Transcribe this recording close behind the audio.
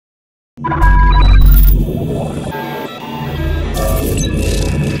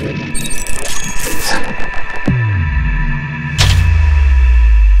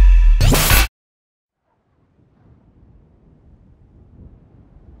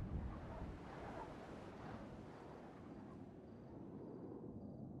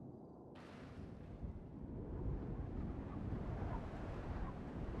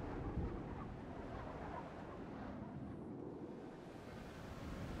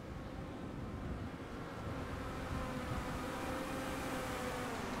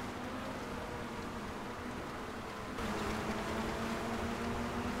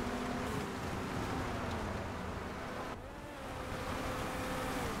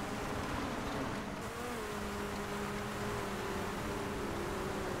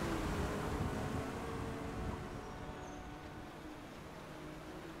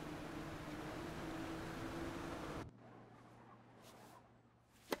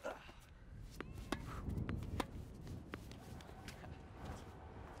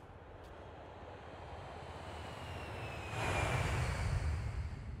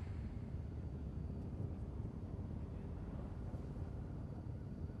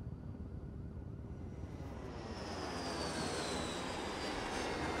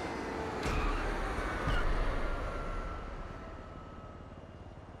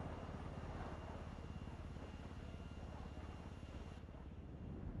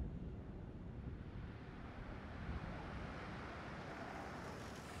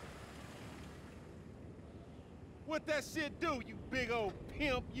What that shit do, you big old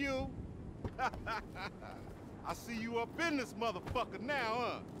pimp, you? I see you up in this motherfucker now,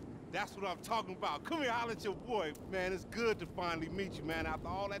 huh? That's what I'm talking about. Come here, holler at your boy. Man, it's good to finally meet you, man. After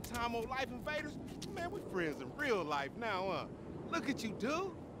all that time on Life Invaders, man, we friends in real life now, huh? Look at you,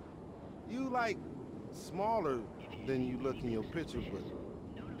 dude. You, like, smaller than you look in your picture,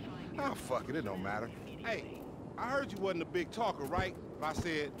 but... Oh, fuck it, it don't matter. Hey, I heard you wasn't a big talker, right? But I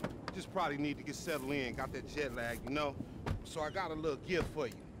said, you just probably need to get settled in. Got that jet lag, you know? So I got a little gift for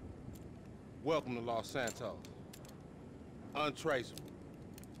you. Welcome to Los Santos. Untraceable.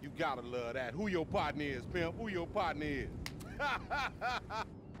 You gotta love that. Who your partner is, pimp? Who your partner is?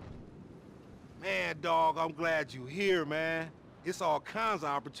 Man, dog, I'm glad you here, man. It's all kinds of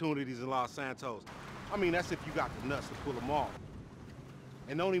opportunities in Los Santos. I mean, that's if you got the nuts to pull them off.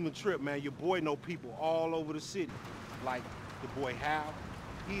 And don't even trip, man. Your boy know people all over the city. Like the boy Hal.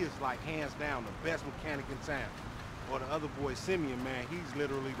 He is like hands down the best mechanic in town. Or the other boy Simeon, man, he's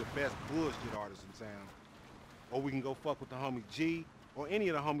literally the best bullshit artist in town. Or we can go fuck with the homie G, or any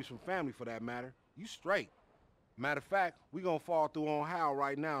of the homies from family for that matter. You straight. Matter of fact, we gonna fall through on Hal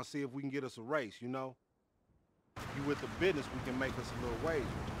right now and see if we can get us a race, you know? You with the business, we can make us a little wager.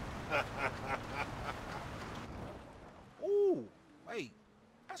 Ooh, wait,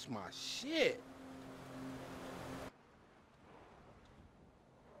 that's my shit.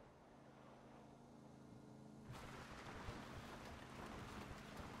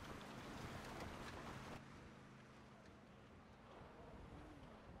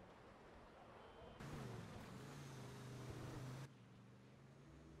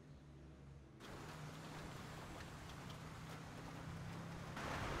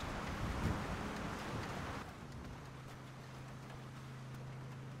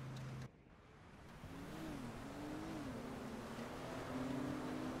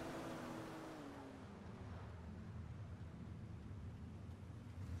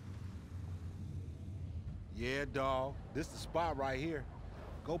 Yeah, dawg. This the spot right here.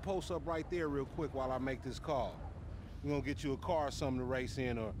 Go post up right there real quick while I make this call. We're gonna get you a car or something to race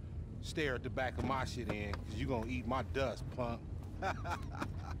in or stare at the back of my shit in, because you're gonna eat my dust, punk.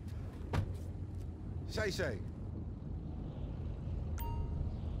 Shay Shay.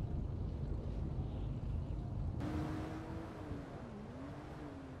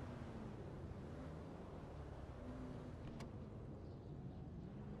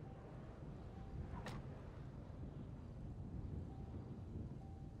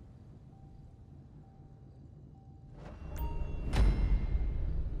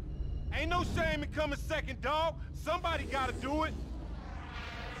 Ain't no shame in coming second, dog. Somebody gotta do it.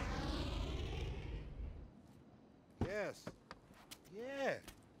 Yes. Yeah.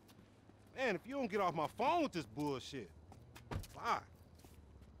 Man, if you don't get off my phone with this bullshit. Bye.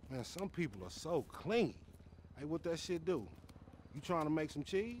 Man, some people are so clingy. Hey, what that shit do? You trying to make some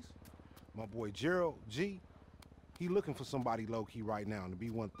cheese? My boy Gerald G, he looking for somebody low-key right now, and to be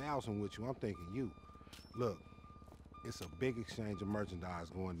 1,000 with you, I'm thinking you. Look, it's a big exchange of merchandise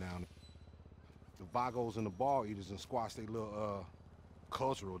going down. The Vagos and the Ball Eaters and squash their little,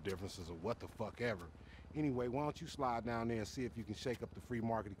 cultural differences or what the fuck ever. Anyway, why don't you slide down there and see if you can shake up the free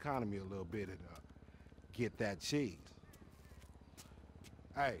market economy a little bit and get that cheese.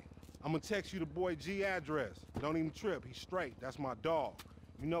 Hey, I'm gonna text you the boy G address. Don't even trip, he's straight. That's my dog.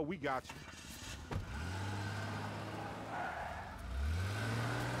 You know we got you.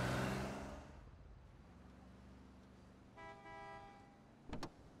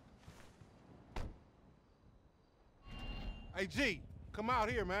 Hey, G, come out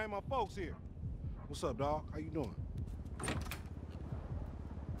here, man. My folks here. What's up, dog? How you doing?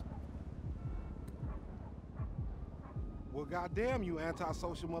 Well, goddamn you,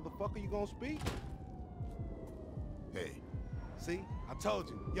 antisocial motherfucker. You gonna speak? Hey. See? I told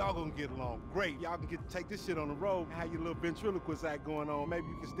you. Y'all gonna get along great. Y'all can take this shit on the road and have your little ventriloquist act going on. Maybe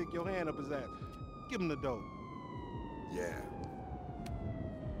you can stick your hand up his ass. Give him the dope. Yeah.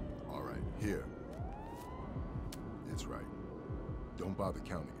 All right, here. It's right. Don't bother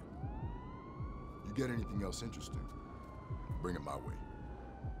counting it. You get anything else interesting, bring it my way.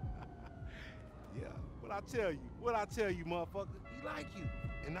 Yeah, what I tell you, motherfucker, he like you.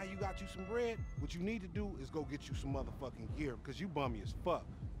 And now you got you some bread. What you need to do is go get you some motherfucking gear, because you bummy as fuck.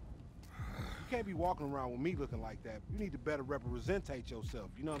 You can't be walking around with me looking like that. You need to better representate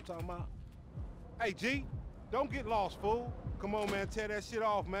yourself, you know what I'm talking about? Hey, G, don't get lost, fool. Come on, man, tear that shit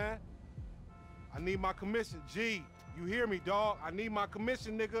off, man. I need my commission. G, you hear me, dog? I need my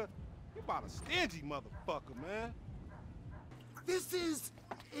commission, nigga. You about a stingy motherfucker, man. This is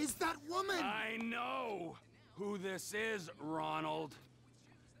that woman! I know who this is, Ronald.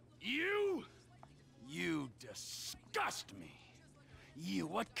 You disgust me.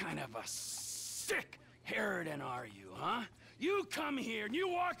 What kind of a sick harridan are you, huh? You come here and you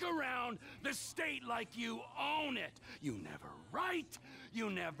walk around the state like you own it. You never write, you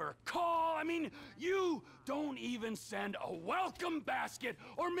never call. I mean, you don't even send a welcome basket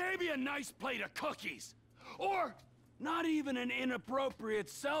or maybe a nice plate of cookies. Or not even an inappropriate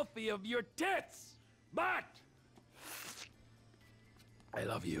selfie of your tits. But I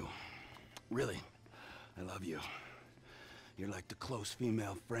love you. Really, I love you. You're like the close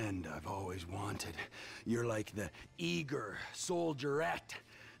female friend I've always wanted. You're like the eager soldierette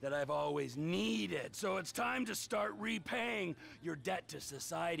that I've always needed. So it's time to start repaying your debt to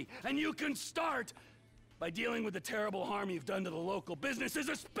society. And you can start by dealing with the terrible harm you've done to the local businesses,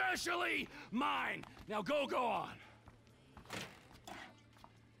 especially mine. Now go on.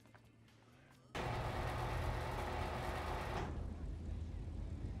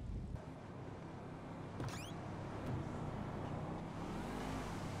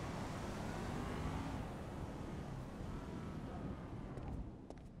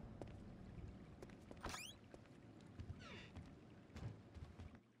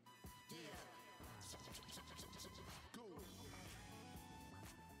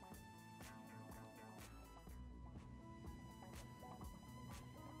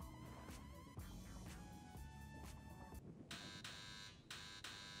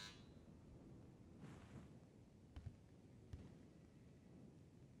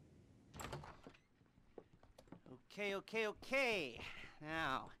 Okay.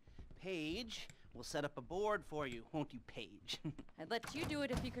 Now, Paige, we'll set up a board for you, won't you, Paige? I'd let you do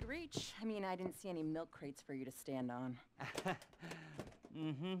it if you could reach. I mean, I didn't see any milk crates for you to stand on.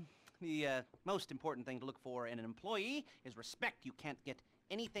 The most important thing to look for in an employee is respect. You can't get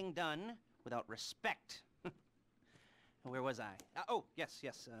anything done without respect. Where was I? Yes,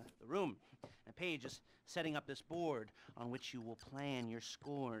 the room. Now, Paige is setting up this board on which you will plan your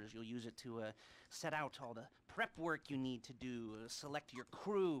scores. You'll use it to set out all the prep work you need to do, select your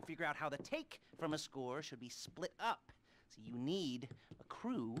crew, figure out how the take from a score should be split up. So you need a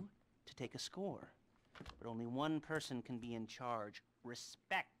crew to take a score. But only one person can be in charge.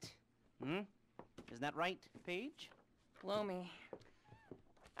 Respect. Isn't that right, Paige? Blow me.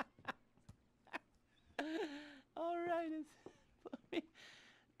 All right,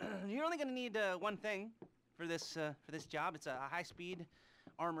 you're only gonna need one thing for this job. It's a high-speed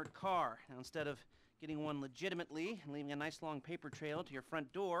armored car. Now, instead of getting one legitimately and leaving a nice long paper trail to your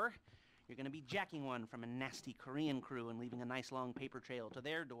front door, you're gonna be jacking one from a nasty Korean crew and leaving a nice long paper trail to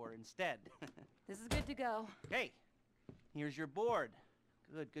their door instead. This is good to go. Okay, here's your board.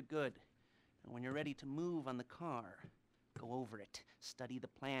 Good. And when you're ready to move on the car, go over it, study the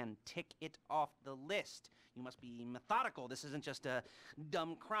plan, tick it off the list. You must be methodical. This isn't just a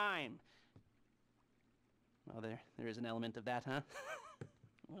dumb crime. Oh, there is an element of that, huh?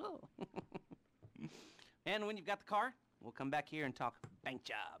 Oh. And when you've got the car, we'll come back here and talk bank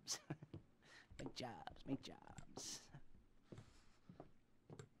jobs. Bank jobs.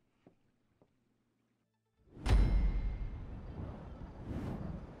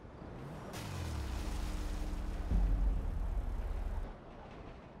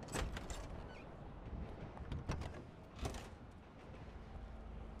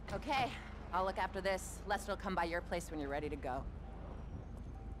 Okay, I'll look after this. Lester will come by your place when you're ready to go.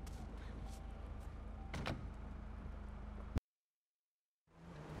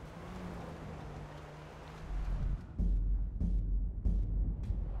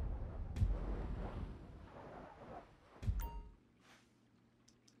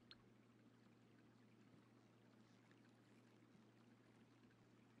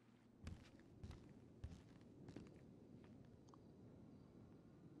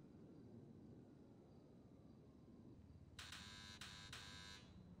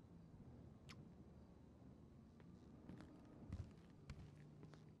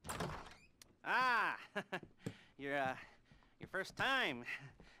 Ah, your first time.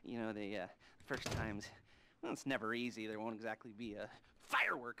 You know, the first times, well, it's never easy. There won't exactly be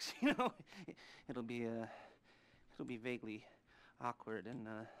fireworks, you know. It'll be vaguely awkward and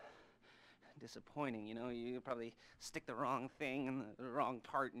disappointing, you know. You'll probably stick the wrong thing in the wrong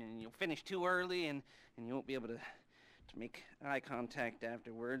part, and you'll finish too early, and you won't be able to make eye contact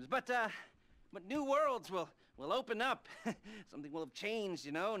afterwards. But new worlds will open up. Something will have changed,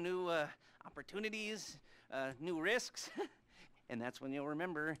 you know. New opportunities, new risks. And that's when you'll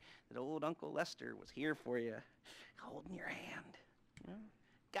remember that old Uncle Lester was here for you, holding your hand, you know,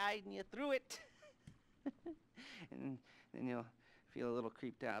 guiding you through it. And then you'll feel a little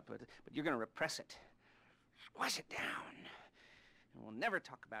creeped out, but you're gonna repress it. Squash it down. And we'll never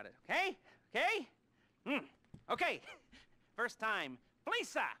talk about it, okay? Okay? Okay. First time,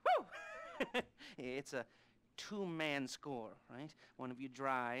 Fleeca! Woo! It's a two-man score, right? One of you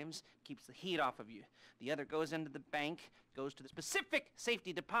drives, keeps the heat off of you. The other goes into the bank, goes to the specific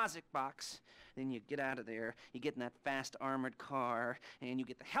safety deposit box. Then you get out of there, you get in that fast armored car, and you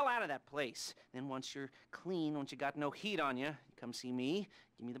get the hell out of that place. Then once you're clean, once you got no heat on you, you come see me,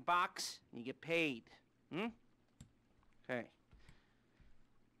 give me the box, and you get paid. Okay.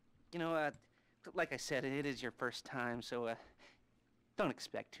 You know, like I said, it is your first time, so don't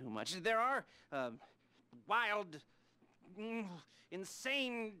expect too much. There are wild,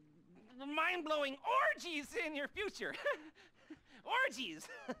 insane, mind-blowing orgies in your future. Orgies!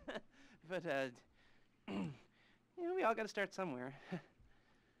 But, you know, we all gotta start somewhere.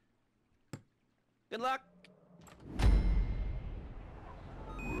 Good luck!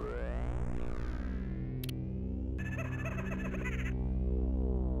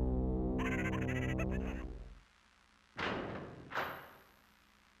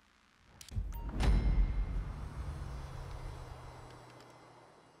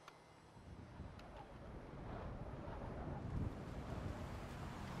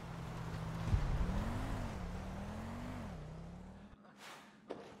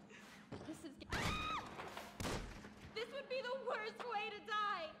 This would be the worst way to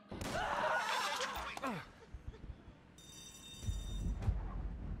die!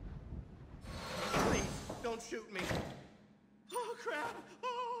 Please, don't shoot me. Oh, crap!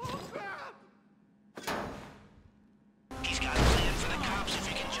 Oh, crap! He's got a plan for the cops if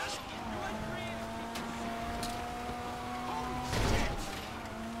you can just...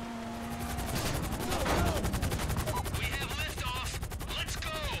 We have liftoff. Let's go!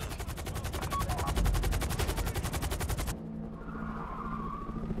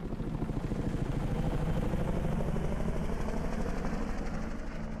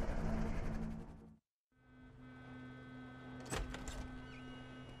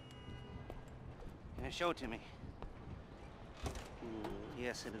 Show it to me.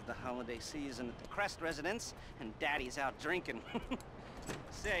 Yes, it is the holiday season at the Crest residence, and Daddy's out drinking.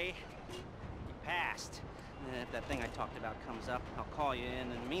 Say, you passed. If that thing I talked about comes up, I'll call you in.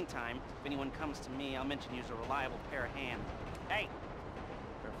 In the meantime, if anyone comes to me, I'll mention you as a reliable pair of hands. Hey,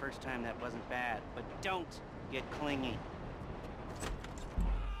 for a first time, that wasn't bad, but don't get clingy.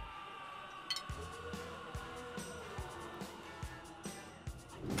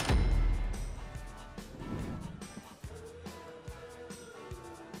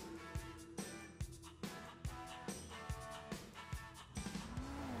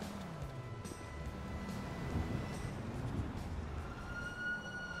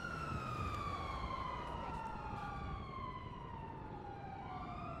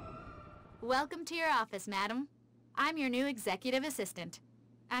 Welcome to your office, madam. I'm your new executive assistant.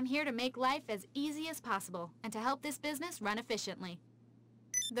 I'm here to make life as easy as possible and to help this business run efficiently.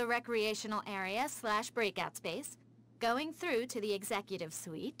 The recreational area / breakout space, going through to the executive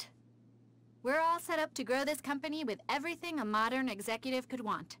suite. We're all set up to grow this company with everything a modern executive could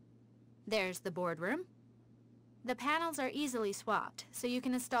want. There's the boardroom. The panels are easily swapped, so you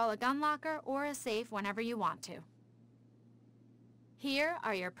can install a gun locker or a safe whenever you want to. Here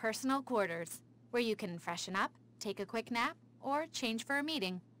are your personal quarters, where you can freshen up, take a quick nap, or change for a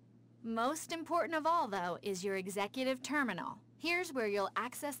meeting. Most important of all, though, is your executive terminal. Here's where you'll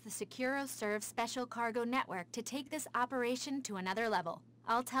access the SecuroServe Special Cargo Network to take this operation to another level.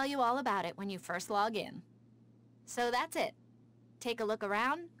 I'll tell you all about it when you first log in. So that's it. Take a look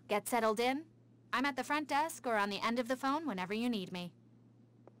around, get settled in. I'm at the front desk or on the end of the phone whenever you need me.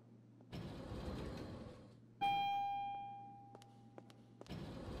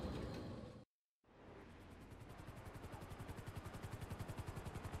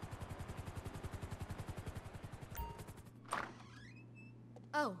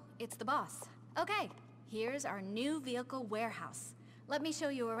 Oh, it's the boss. Okay, here's our new vehicle warehouse. Let me show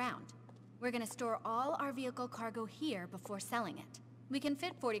you around. We're gonna store all our vehicle cargo here before selling it. We can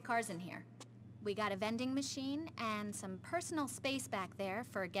fit 40 cars in here. We got a vending machine and some personal space back there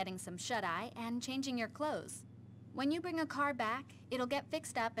for getting some shut-eye and changing your clothes. When you bring a car back, it'll get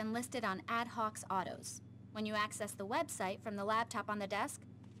fixed up and listed on Ad Hoc's autos. When you access the website from the laptop on the desk,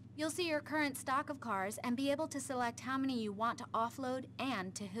 you'll see your current stock of cars and be able to select how many you want to offload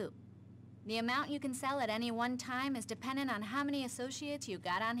and to who. The amount you can sell at any one time is dependent on how many associates you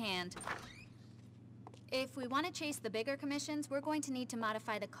got on hand. If we want to chase the bigger commissions, we're going to need to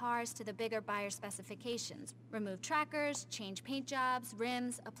modify the cars to the bigger buyer specifications. Remove trackers, change paint jobs,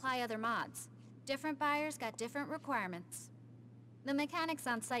 rims, apply other mods. Different buyers got different requirements. The mechanic's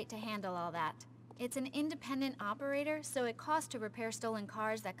on site to handle all that. It's an independent operator, so it costs to repair stolen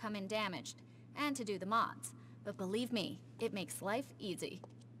cars that come in damaged, and to do the mods. But believe me, it makes life easy.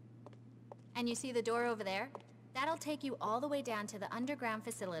 And you see the door over there? That'll take you all the way down to the underground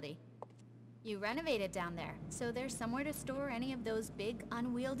facility. You renovated down there, so there's somewhere to store any of those big,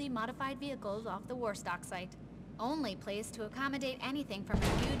 unwieldy modified vehicles off the Warstock site. Only place to accommodate anything from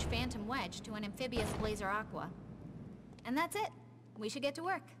a huge Phantom Wedge to an amphibious Blazer Aqua. And that's it. We should get to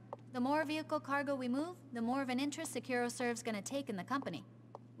work. The more vehicle cargo we move, the more of an interest SecuroServe's gonna take in the company.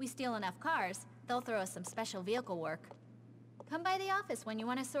 We steal enough cars, they'll throw us some special vehicle work. Come by the office when you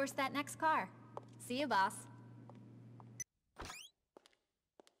want to source that next car. See you, boss.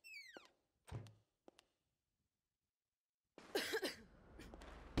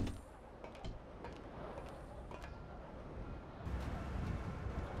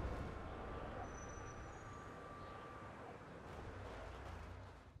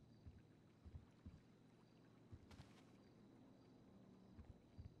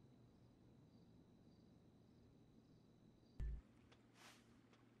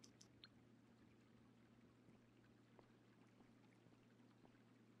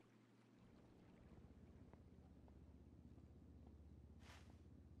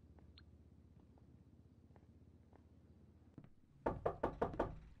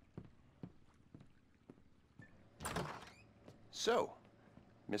 So,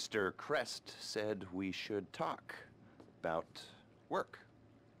 Mr. Crest said we should talk about work,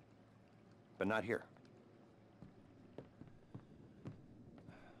 but not here.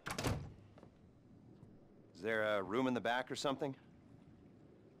 Is there a room in the back or something?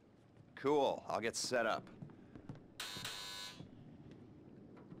 Cool, I'll get set up.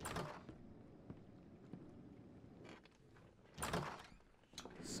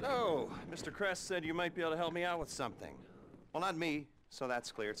 So, Mr. Crest said you might be able to help me out with something. Well, not me, so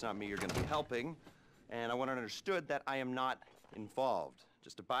that's clear. It's not me you're going to be helping. And I want it understood that I am not involved.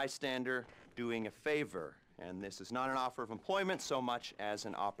 Just a bystander doing a favor. And this is not an offer of employment so much as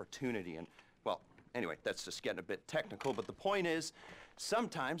an opportunity. And, well, anyway, that's just getting a bit technical. But the point is,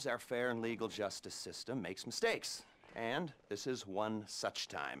 sometimes our fair and legal justice system makes mistakes. And this is one such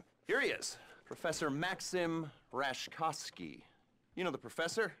time. Here he is, Professor Maxim Rashkovsky. You know the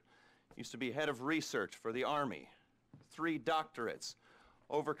professor? Used to be head of research for the Army. 3 doctorates,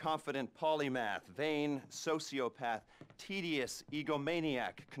 overconfident polymath, vain sociopath, tedious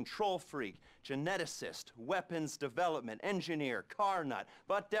egomaniac, control freak, geneticist, weapons development, engineer, car nut,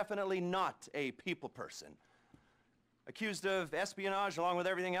 but definitely not a people person. Accused of espionage along with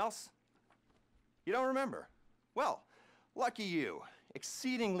everything else? You don't remember? Well, lucky you.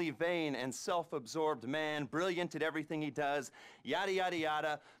 Exceedingly vain and self-absorbed man, brilliant at everything he does, yada yada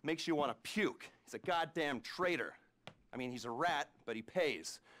yada, makes you want to puke. He's a goddamn traitor. I mean, he's a rat, but he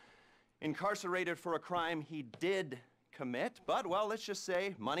pays. Incarcerated for a crime he did commit, but, well, let's just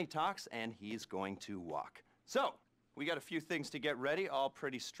say money talks and he's going to walk. So, we got a few things to get ready, all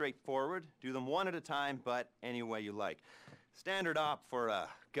pretty straightforward. Do them one at a time, but any way you like. Standard op for a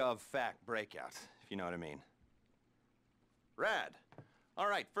gov-fac breakout, if you know what I mean. Rad. All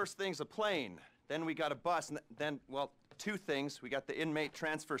right, first thing's a plane. Then we got a bus, and then, well, 2 things. We got the inmate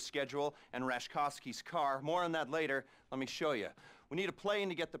transfer schedule and Rashkovsky's car. More on that later. Let me show you. We need a plane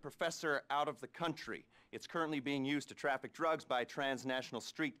to get the professor out of the country. It's currently being used to traffic drugs by transnational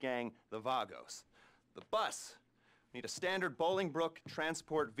street gang, the Vagos. The bus. We need a standard Bolingbrook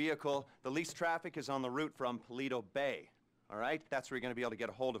transport vehicle. The least traffic is on the route from Paleto Bay. All right? That's where you're going to be able to get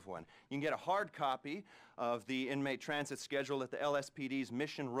a hold of one. You can get a hard copy of the inmate transit schedule at the LSPD's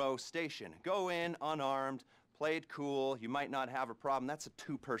Mission Row station. Go in unarmed, play it cool. You might not have a problem. That's a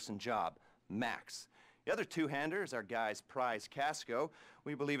two-person job, max. The other two-hander is our guy's prize Casco.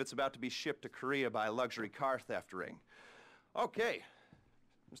 We believe it's about to be shipped to Korea by a luxury car theft ring. Okay.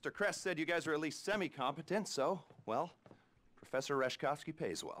 Mr. Kress said you guys are at least semi-competent, so, well, Professor Reshkovsky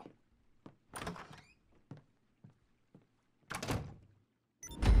pays well.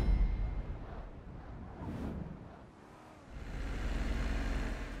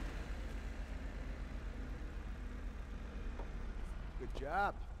 Good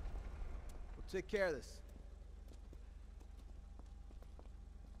job. We'll take care of this.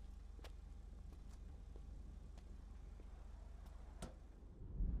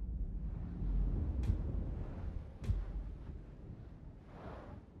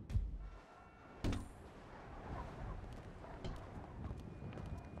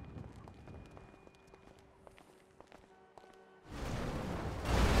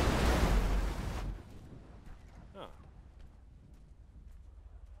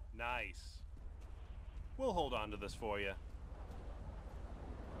 Nice. We'll hold on to this for you.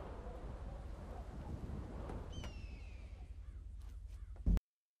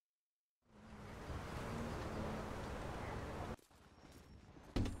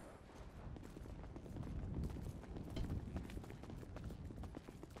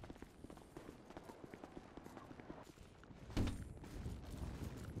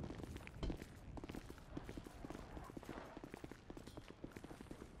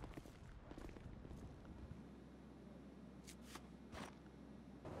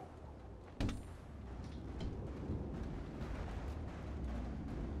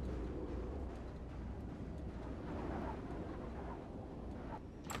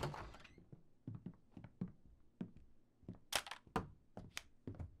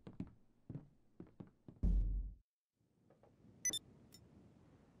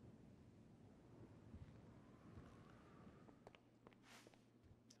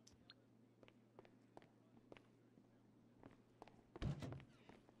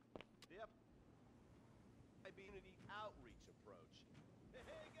 Community outreach approach.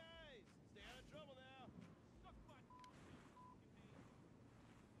 Hey guys, stay out of trouble now. Suck my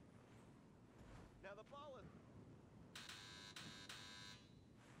now the ball is.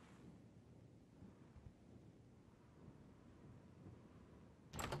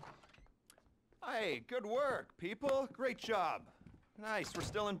 Hey, good work, people. Great job. Nice, we're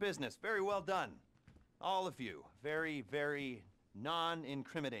still in business. Very well done. All of you. Very, very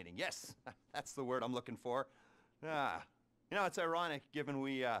non-incriminating. Yes, that's the word I'm looking for. Ah, you know, it's ironic given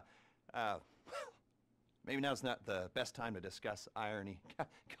we, maybe now's not the best time to discuss irony.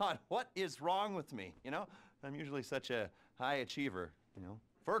 God, what is wrong with me, you know? I'm usually such a high achiever, you know,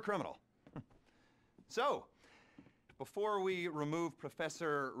 for a criminal. So, before we remove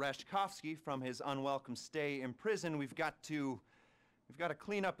Professor Reshkovsky from his unwelcome stay in prison, we've got to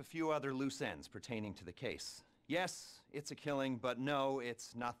clean up a few other loose ends pertaining to the case. Yes, it's a killing, but no,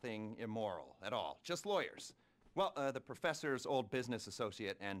 it's nothing immoral at all. Just lawyers. Well, the professor's old business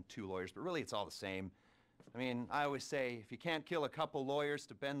associate and 2 lawyers, but really it's all the same. I mean, I always say, if you can't kill a couple lawyers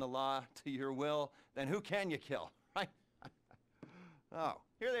to bend the law to your will, then who can you kill, right? Oh,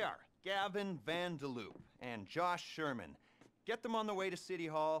 here they are. Gavin Van de Loop and Josh Sherman. Get them on the way to City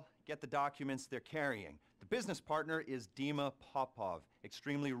Hall, get the documents they're carrying. The business partner is Dima Popov.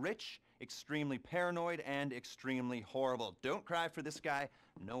 Extremely rich, extremely paranoid, and extremely horrible. Don't cry for this guy,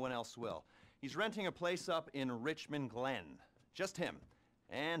 no one else will. He's renting a place up in Richmond Glen. Just him,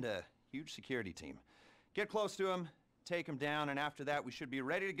 and a huge security team. Get close to him, take him down, and after that we should be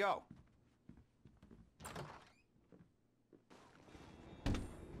ready to go.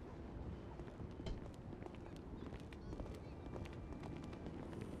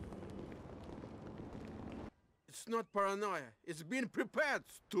 It's not paranoia. It's being prepared,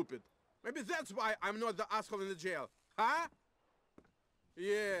 stupid. Maybe that's why I'm not the asshole in the jail. Huh?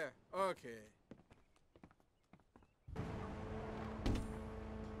 Yeah, okay.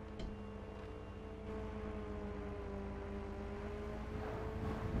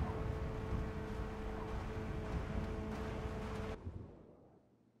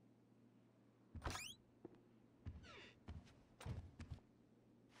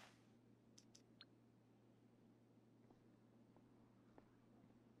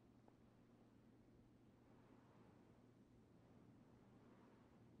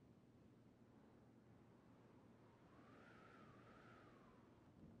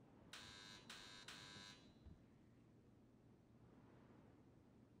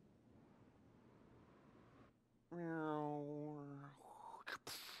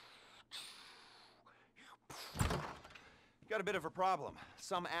 Got a bit of a problem.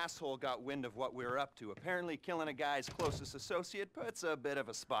 Some asshole got wind of what we were up to. Apparently killing a guy's closest associate puts a bit of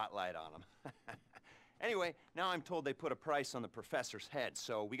a spotlight on him. Anyway, now I'm told they put a price on the professor's head,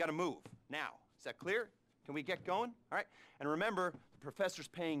 so we gotta move. Now, is that clear? Can we get going? All right? And remember, the professor's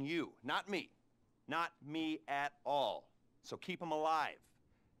paying you, not me. Not me at all. So keep him alive.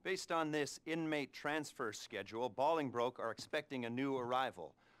 Based on this inmate transfer schedule, Bolingbroke are expecting a new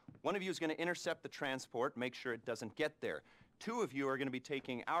arrival. One of you is going to intercept the transport, make sure it doesn't get there. 2 of you are going to be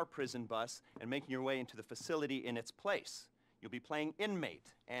taking our prison bus and making your way into the facility in its place. You'll be playing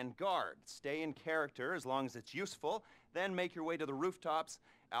inmate and guard. Stay in character as long as it's useful, then make your way to the rooftops.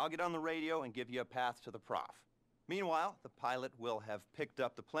 I'll get on the radio and give you a path to the prof. Meanwhile, the pilot will have picked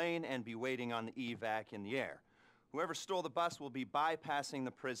up the plane and be waiting on the evac in the air. Whoever stole the bus will be bypassing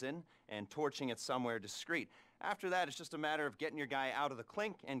the prison and torching it somewhere discreet. After that, it's just a matter of getting your guy out of the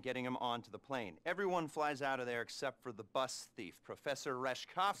clink and getting him onto the plane. Everyone flies out of there except for the bus thief. Professor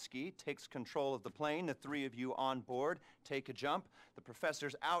Reshkovsky takes control of the plane. The 3 of you on board take a jump. The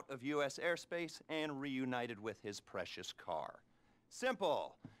professor's out of U.S. airspace and reunited with his precious car.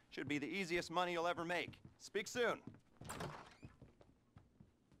 Simple. Should be the easiest money you'll ever make. Speak soon.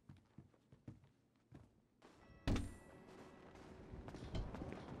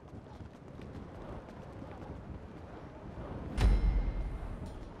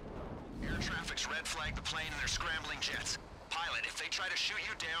 Traffic's red flagged the plane and they're scrambling jets. Pilot, if they try to shoot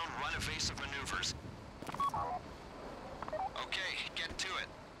you down, run evasive maneuvers. Okay, get to it.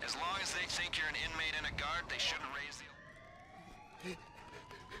 As long as they think you're an inmate and a guard, they shouldn't raise the...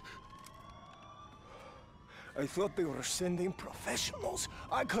 I thought they were sending professionals.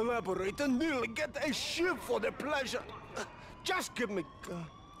 I collaborate and nearly get a ship for their pleasure. Just give me...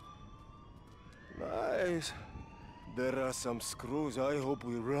 Nice. There are some screws I hope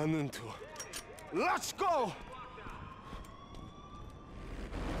we run into. Let's go!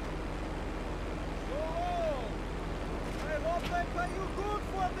 I hope they pay you good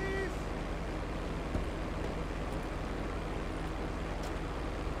for this!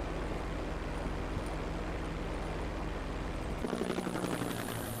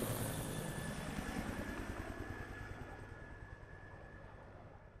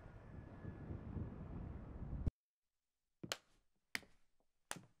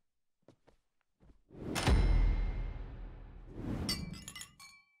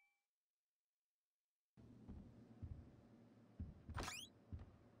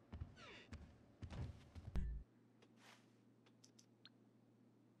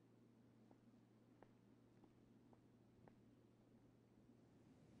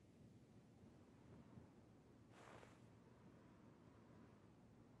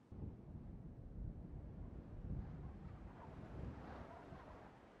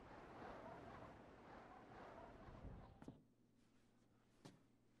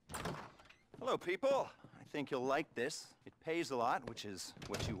 Hello, people. I think you'll like this. It pays a lot, which is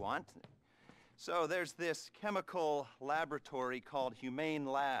what you want. So there's this chemical laboratory called Humane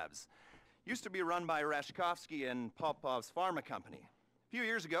Labs. Used to be run by Reshkovsky and Popov's pharma company. A few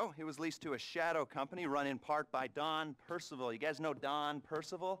years ago, it was leased to a shadow company run in part by Don Percival. You guys know Don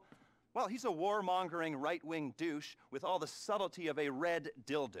Percival? Well, he's a warmongering right-wing douche with all the subtlety of a red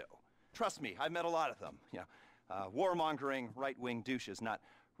dildo. Trust me, I've met a lot of them. Warmongering right-wing douches, not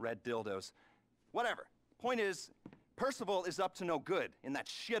red dildos. Whatever. Point is, Percival is up to no good in that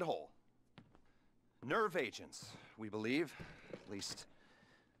shithole. Nerve agents, we believe. At least,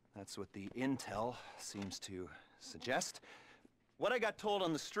 that's what the intel seems to suggest. What I got told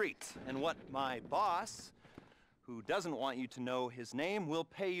on the street, and what my boss, who doesn't want you to know his name, will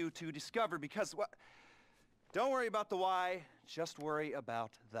pay you to discover, because what? Don't worry about the why, just worry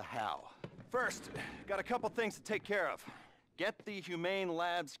about the how. First, got a couple things to take care of. Get the Humane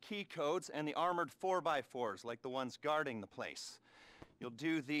Labs key codes and the armored 4x4s, like the ones guarding the place. You'll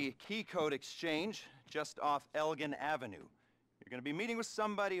do the key code exchange just off Elgin Avenue. You're gonna be meeting with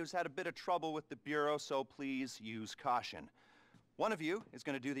somebody who's had a bit of trouble with the Bureau, so please use caution. One of you is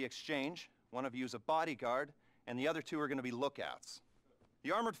gonna do the exchange, one of you is a bodyguard, and the other 2 are gonna be lookouts.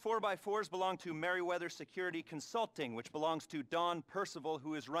 The armored 4x4s belong to Merriweather Security Consulting, which belongs to Don Percival,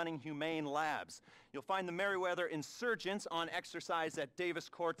 who is running Humane Labs. You'll find the Merriweather insurgents on exercise at Davis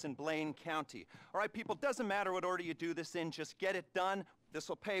Courts in Blaine County. All right, people, doesn't matter what order you do this in, just get it done. This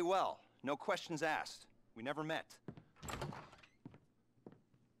will pay well. No questions asked. We never met.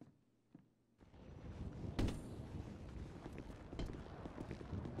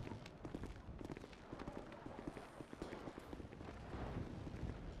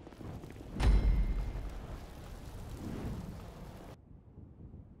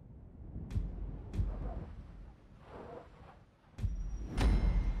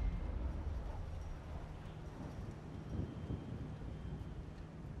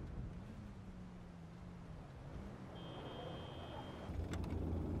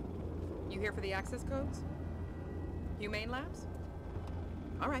 You here for the access codes? Humane Labs?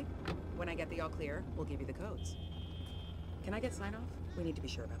 All right. When I get the all clear, we'll give you the codes. Can I get sign-off? We need to be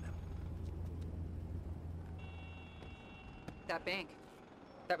sure about them. That bank.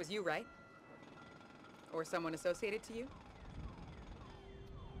 That was you, right? Or someone associated to you?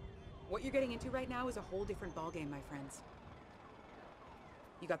 What you're getting into right now is a whole different ballgame, my friends.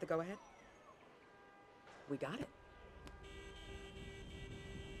 You got the go-ahead? We got it.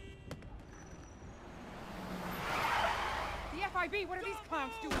 The FIB, what are these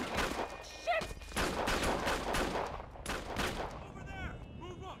clowns doing here? Shit! Over there!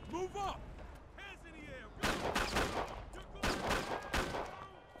 Move up! Move up! Hands in the air! Go!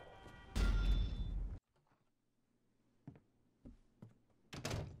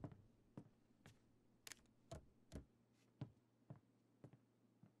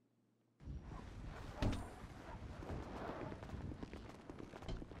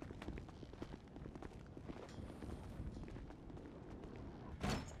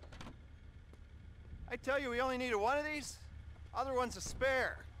 I tell you, we only needed one of these. Other one's a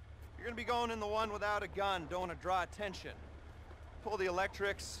spare. You're gonna be going in the one without a gun. Don't want to draw attention. Pull the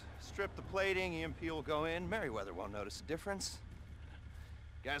electrics, strip the plating, EMP will go in. Merryweather won't notice a difference.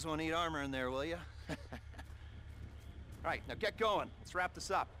 Guys won't need armor in there, will ya? All right, now get going. Let's wrap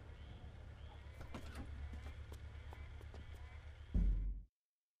this up.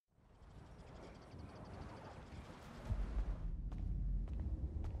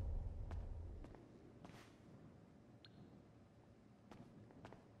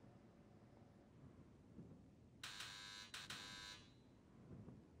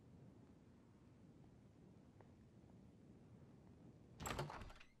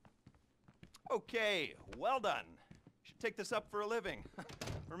 Okay, well done. Should take this up for a living.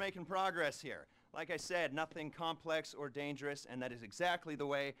 We're making progress here. Like I said, nothing complex or dangerous, and that is exactly the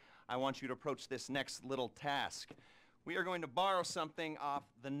way I want you to approach this next little task. We are going to borrow something off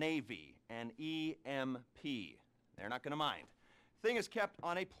the Navy, an EMP. They're not going to mind. Thing is kept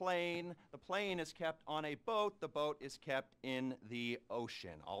on a plane, the plane is kept on a boat, the boat is kept in the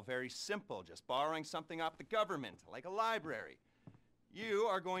ocean. All very simple, just borrowing something off the government, like a library. You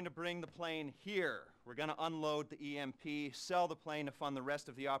are going to bring the plane here. We're going to unload the EMP, sell the plane to fund the rest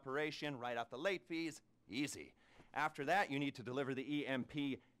of the operation, write out the late fees. Easy. After that, you need to deliver the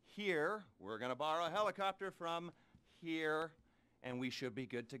EMP here. We're going to borrow a helicopter from here, and we should be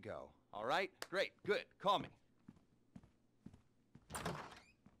good to go. All right? Great. Good. Call me.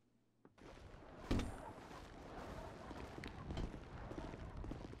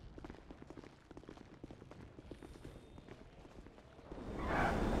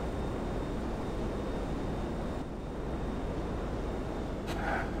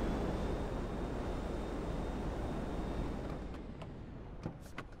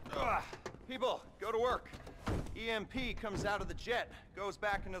 People, go to work. EMP comes out of the jet, goes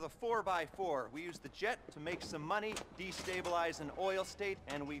back into the 4x4. We use the jet to make some money, destabilize an oil state,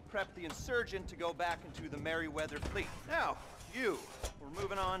 and we prep the insurgent to go back into the Merryweather fleet. Now, we're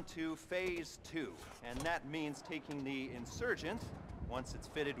moving on to phase 2, and that means taking the insurgent, once it's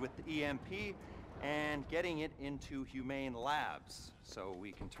fitted with the EMP, and getting it into Humane Labs, so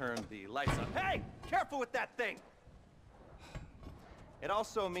we can turn the lights on. Hey! Careful with that thing! It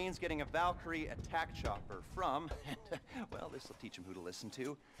also means getting a Valkyrie attack chopper from, well, this will teach them who to listen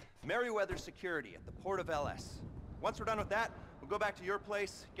to, Merryweather Security at the port of LS. Once we're done with that, we'll go back to your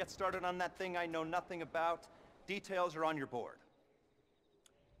place, get started on that thing I know nothing about. Details are on your board.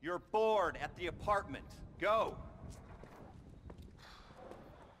 You're bored at the apartment. Go!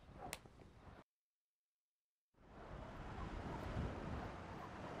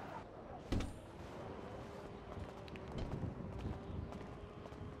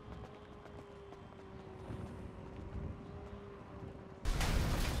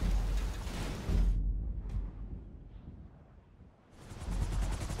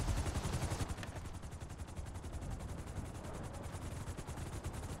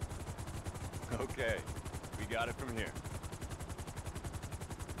 Okay, we got it from here.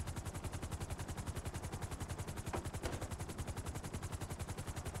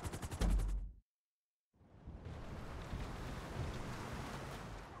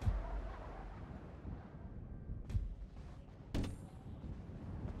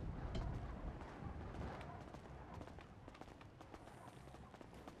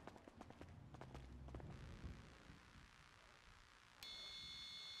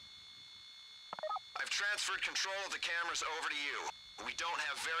 Transferred control of the cameras over to you. We don't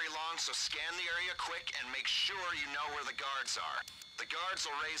have very long, so scan the area quick and make sure you know where the guards are. The guards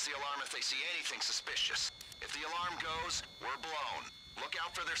will raise the alarm if they see anything suspicious. If the alarm goes, we're blown. Look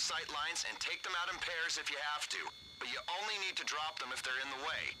out for their sight lines and take them out in pairs if you have to. But you only need to drop them if they're in the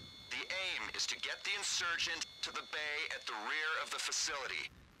way. The aim is to get the insurgent to the bay at the rear of the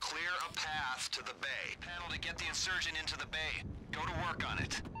facility. Clear a path to the bay. Panel to get the insurgent into the bay. Go to work on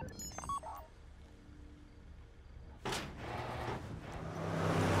it.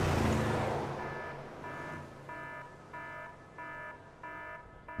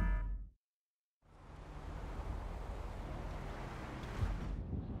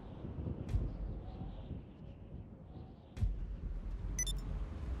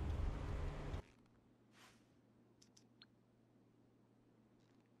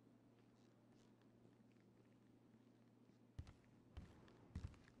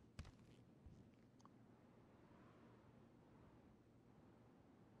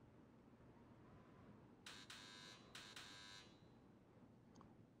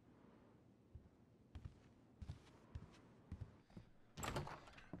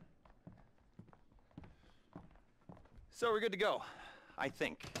 So we're good to go, I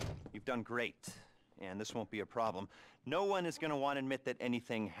think. You've done great, and this won't be a problem. No one is going to want to admit that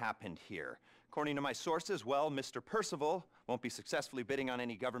anything happened here. According to my sources, well, Mr. Percival won't be successfully bidding on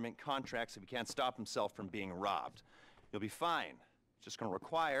any government contracts if he can't stop himself from being robbed. You'll be fine. It's just going to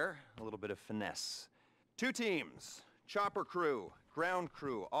require a little bit of finesse. 2 teams, chopper crew, ground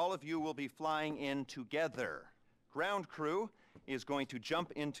crew, all of you will be flying in together. Ground crew is going to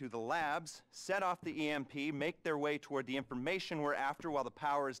jump into the labs, set off the EMP, make their way toward the information we're after while the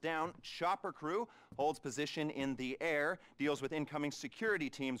power is down. Chopper crew holds position in the air, deals with incoming security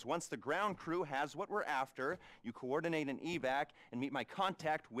teams. Once the ground crew has what we're after, you coordinate an evac and meet my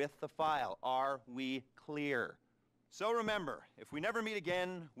contact with the file. Are we clear? So remember, if we never meet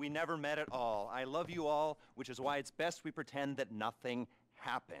again, we never met at all. I love you all, which is why it's best we pretend that nothing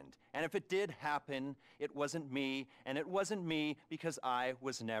happened. And if it did happen, it wasn't me, and it wasn't me because I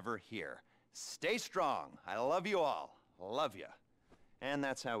was never here. Stay strong. I love you all. Love ya. And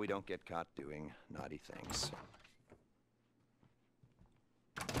that's how we don't get caught doing naughty things.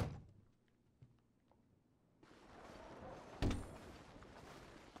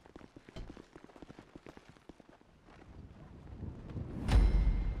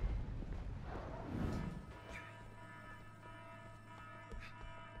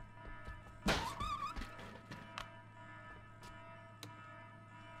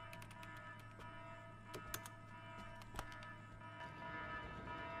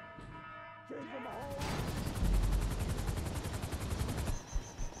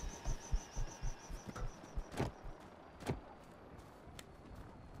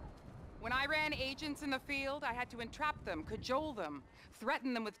 When I ran agents in the field, I had to entrap them, cajole them,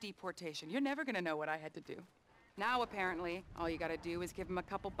 threaten them with deportation. You're never gonna know what I had to do. Now, apparently, all you gotta do is give them a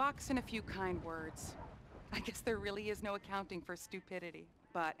couple bucks and a few kind words. I guess there really is no accounting for stupidity.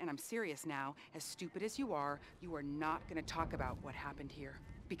 But, and I'm serious now, as stupid as you are not gonna talk about what happened here.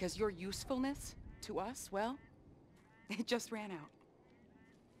 Because your usefulness to us, well, it just ran out.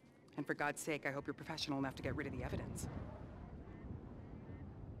 And for God's sake, I hope you're professional enough to get rid of the evidence.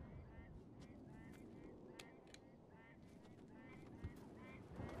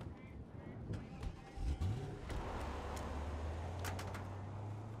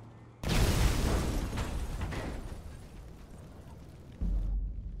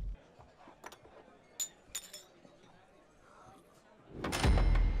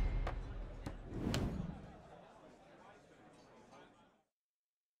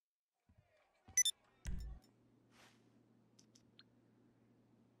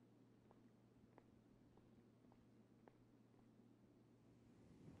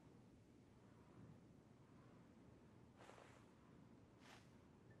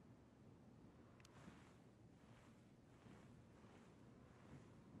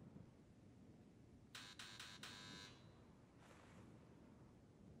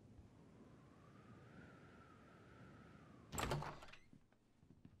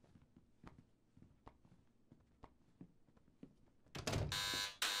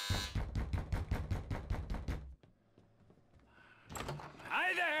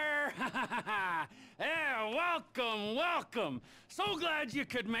 Hi there! Yeah, welcome, welcome. So glad you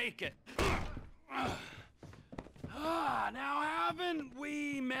could make it. Now haven't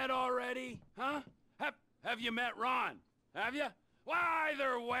we met already? Huh? Have you met Ron? Have you? Well,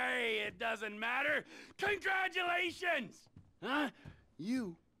 either way, it doesn't matter. Congratulations! Huh?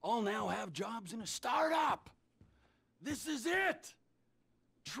 You all now have jobs in a startup. This is it.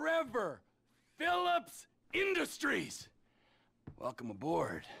 Trevor Phillips Industries. Welcome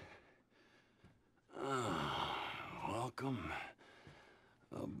aboard. Welcome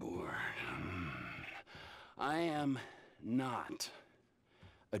aboard. I am not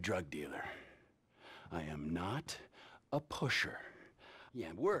a drug dealer. I am not a pusher.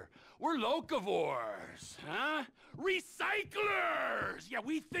 Yeah, we're locavores, huh? Recyclers! Yeah,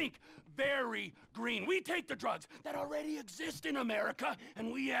 we think very green. We take the drugs that already exist in America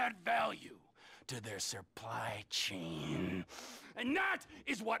and we add value to their supply chain. And that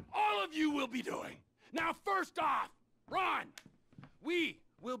is what all of you will be doing. Now, first off, Ron, we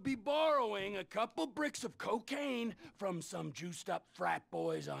will be borrowing a couple bricks of cocaine from some juiced-up frat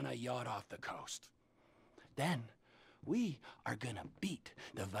boys on a yacht off the coast. Then, we are gonna beat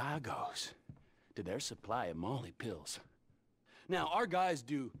the Vagos to their supply of Molly pills. Now, our guys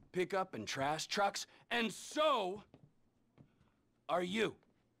do pickup and trash trucks, and so are you.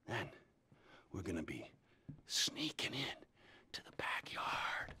 Then, we're gonna be sneaking in to the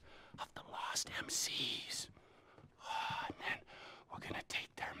backyard of the lost MCs. Oh, and then we're gonna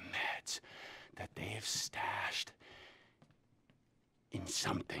take their meds that they've stashed in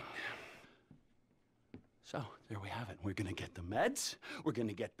something. So, there we have it. We're gonna get the meds, we're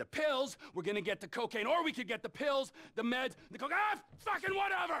gonna get the pills, we're gonna get the cocaine, or we could get the pills, the meds, the cocaine, fucking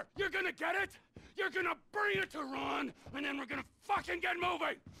whatever! You're gonna get it, you're gonna bring it to Ron, and then we're gonna fucking get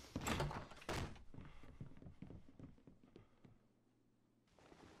moving!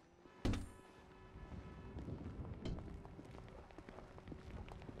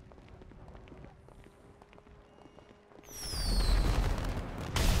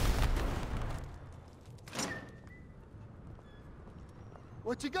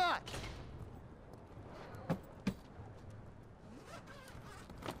 What you got?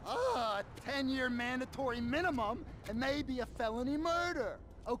 A 10-year mandatory minimum and maybe a felony murder.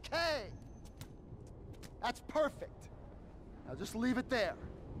 Okay. That's perfect. Now just leave it there.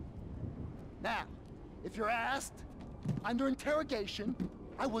 Now, if you're asked, under interrogation,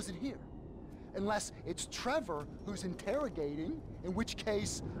 I wasn't here. Unless it's Trevor who's interrogating, in which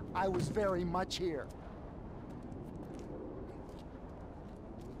case I was very much here.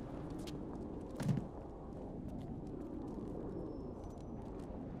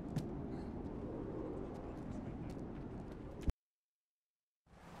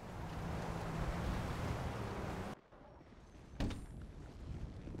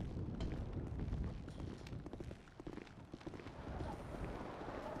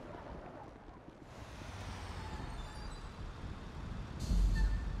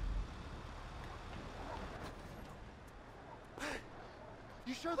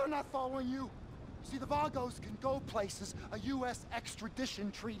 You sure they're not following you? See, the Vagos can go places a U.S. extradition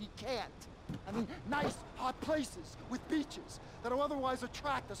treaty can't. I mean, nice, hot places with beaches that'll otherwise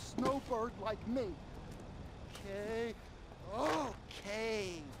attract a snowbird like me. Okay.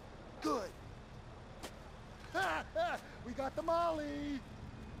 Okay. Good. We got the Molly.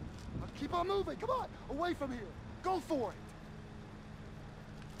 Now keep on moving. Come on. Away from here. Go for it.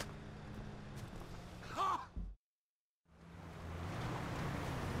 Ha!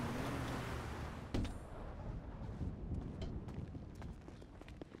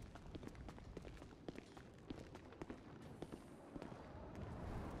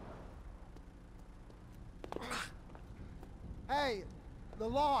 Hey, the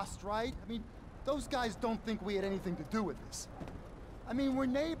Lost, right? I mean, those guys don't think we had anything to do with this. I mean, we're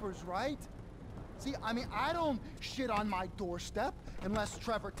neighbors, right? See, I mean, I don't shit on my doorstep unless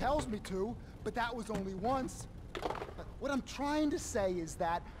Trevor tells me to, but that was only once. What I'm trying to say is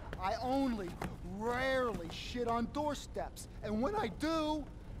that I only rarely shit on doorsteps, and when I do,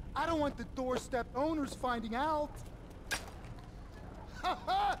 I don't want the doorstep owners finding out.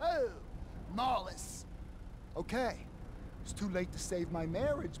 Ha-ha-ho! Lawless. Okay. It's too late to save my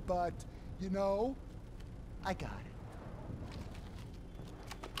marriage, but, you know, I got it.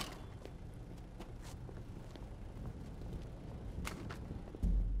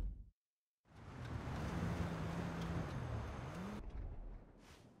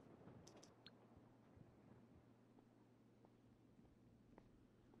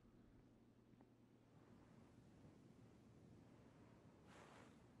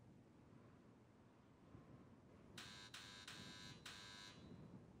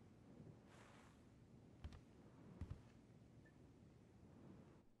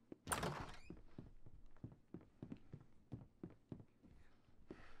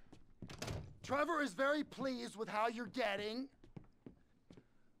 Trevor is very pleased with how you're getting.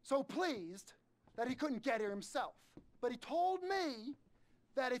 So pleased that he couldn't get here himself. But he told me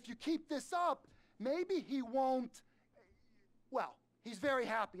that if you keep this up, maybe he won't... Well, he's very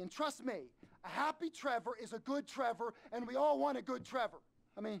happy, and trust me, a happy Trevor is a good Trevor, and we all want a good Trevor.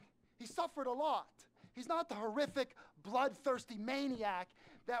 I mean, he suffered a lot. He's not the horrific, bloodthirsty maniac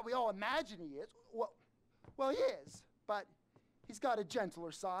that we all imagine he is. Well, he is, but He's got a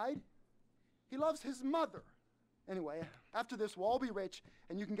gentler side. He loves his mother. Anyway, after this, we'll all be rich,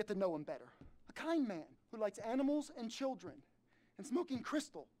 and you can get to know him better. A kind man who likes animals and children, and smoking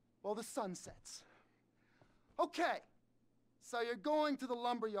crystal while the sun sets. Okay, so you're going to the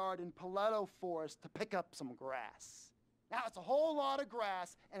lumberyard in Paleto Forest to pick up some grass. Now, it's a whole lot of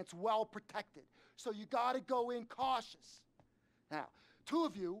grass, and it's well protected, so you gotta go in cautious. Now, 2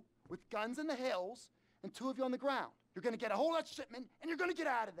 of you with guns in the hills, and 2 of you on the ground. You're gonna get a whole lot of shipment, and you're gonna get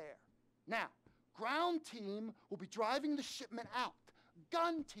out of there. Now, ground team will be driving the shipment out.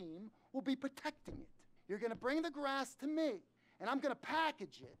 Gun team will be protecting it. You're gonna bring the grass to me, and I'm gonna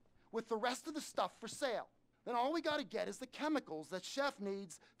package it with the rest of the stuff for sale. Then all we gotta get is the chemicals that Chef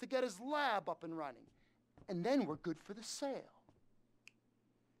needs to get his lab up and running. And then we're good for the sale.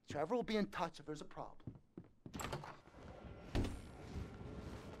 Trevor will be in touch if there's a problem.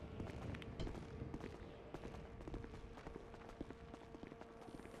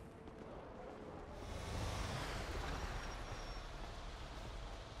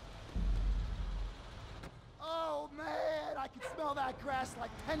 Oh man, I could smell that grass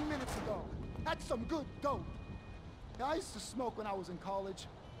like 10 minutes ago. That's some good dope. I used to smoke when I was in college.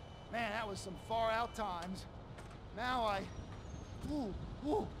 Man, that was some far out times. Now I,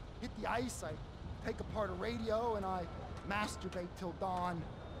 hit the ice, I take apart a radio, and I masturbate till dawn.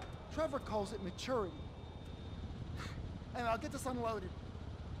 Trevor calls it maturity. And I'll get this unloaded.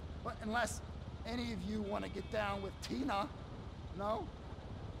 But unless any of you want to get down with Tina, no?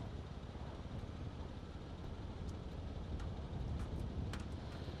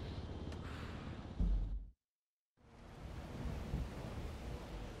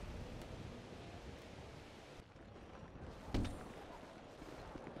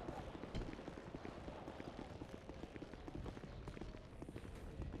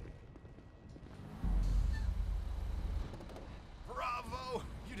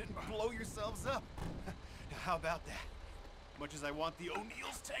 Blow yourselves up. Now, how about that? Much as I want the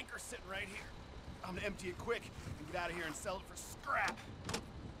O'Neill's tanker sitting right here, I'm gonna empty it quick and get out of here and sell it for scrap.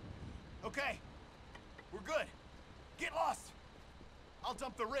 Okay, we're good. Get lost. I'll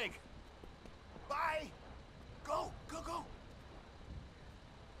dump the rig. Bye. Go, go, go.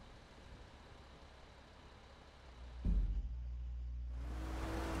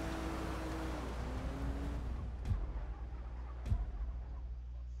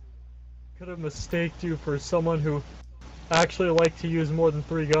 Could have mistaked you for someone who actually liked to use more than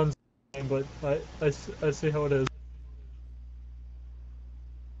 3 guns, but I see how it is.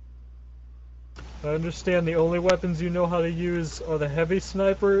 I understand the only weapons you know how to use are the heavy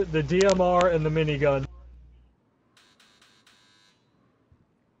sniper, the DMR, and the minigun.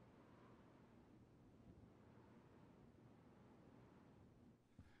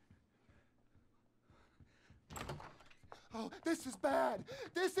 Oh, this is bad.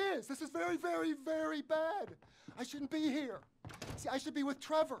 This is very, very, very bad. I shouldn't be here. See, I should be with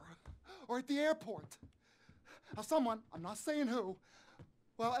Trevor or at the airport. Now, someone, I'm not saying who,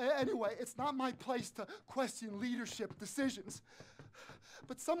 well, anyway, it's not my place to question leadership decisions.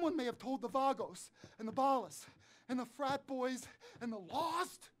 But someone may have told the Vagos and the Ballas and the frat boys and the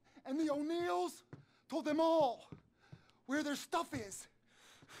Lost and the O'Neills, told them all where their stuff is.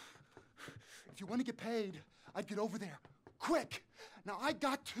 If you want to get paid, I'd get over there. Quick! Now I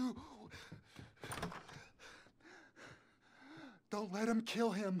got to... Don't let him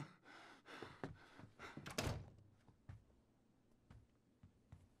kill him.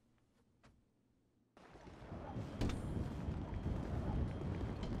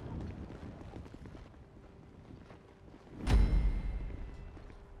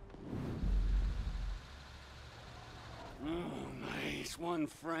 Nice one,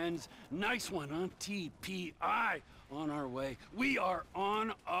 friends. Nice one on TPI. On our way. We are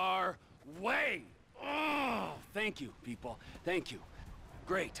on our way. Oh, thank you, people. Thank you.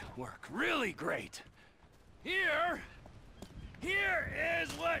 Great work. Really great. Here is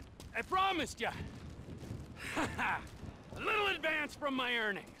what I promised you. A little advance from my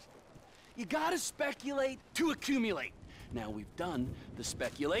earnings. You gotta speculate to accumulate. Now we've done the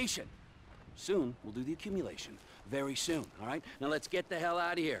speculation. Soon, we'll do the accumulation. Very soon, all right? Now let's get the hell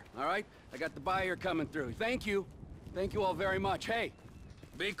out of here, all right? I got the buyer coming through. Thank you. Thank you all very much. Hey,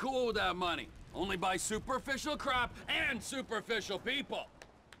 be cool with that money. Only buy superficial crap and superficial people.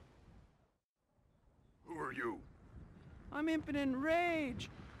 Who are you? I'm Impotent Rage.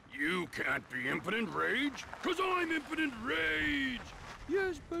 You can't be Impotent Rage, 'cause I'm Impotent Rage.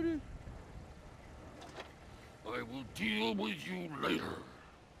 Yes, buddy. I will deal with you later.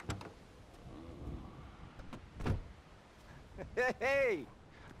 Hey,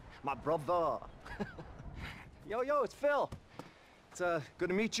 my brother. Yo, it's Phil. It's good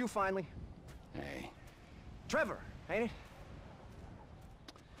to meet you finally. Hey. Trevor, ain't it?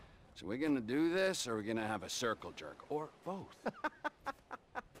 So we're gonna do this, or we're gonna have a circle jerk, or both?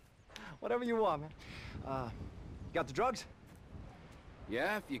 Whatever you want, man. Got the drugs?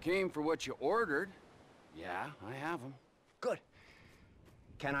 Yeah, if you came for what you ordered. Yeah, I have them. Good.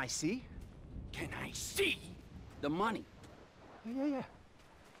 Can I see? Can I see the money? Yeah.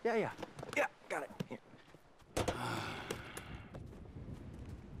 Yeah, got it. Here.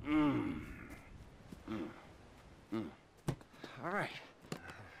 All right.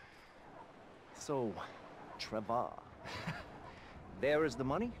 So, Trevor, there is the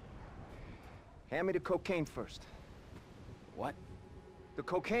money. Hand me the cocaine first. What? The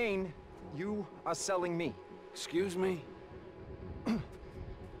cocaine you are selling me. Excuse me?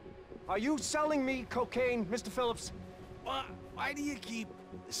 Are you selling me cocaine, Mr. Phillips? Why do you keep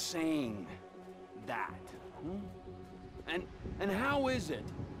saying that? Hmm? And how is it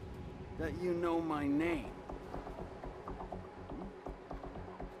that you know my name?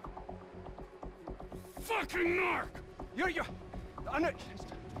 Fucking narc!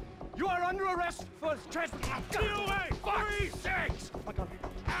 You are under arrest for trespassing. Get away! Fuck's sakes! Oh my God.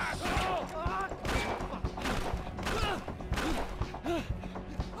 Asshole! Fuck you!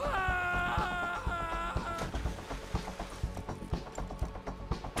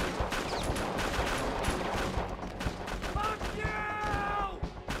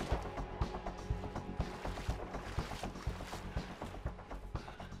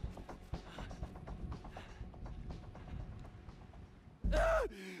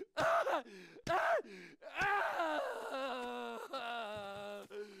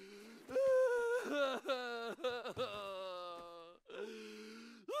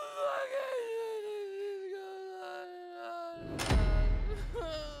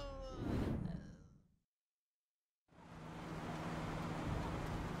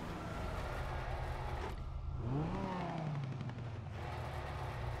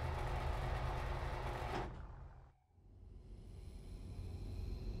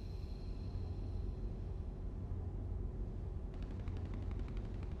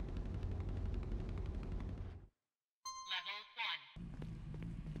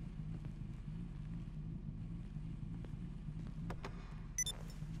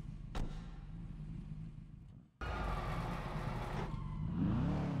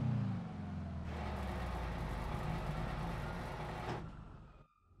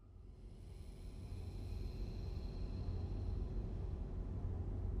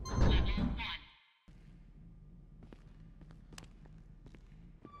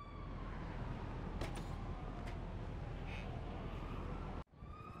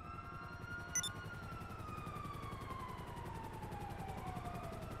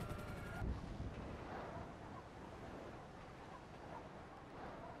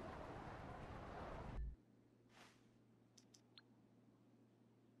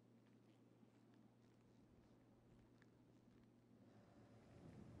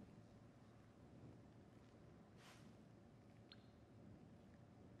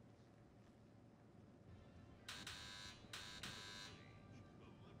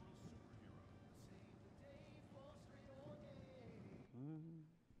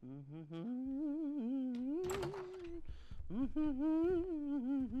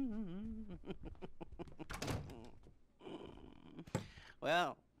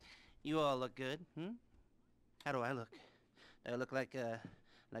 Well, you all look good, How do I look? Do I look like a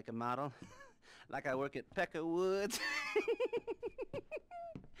model? Like I work at Pecker Woods?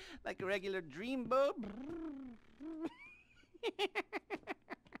 Like a regular dreamboat?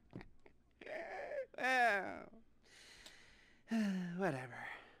 Well, whatever.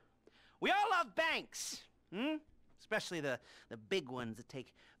 We all love banks, Especially the big ones that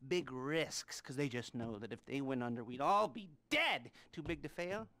take big risks, because they just know that if they went under, we'd all be dead. Too big to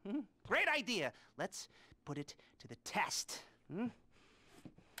fail? Great idea. Let's put it to the test. This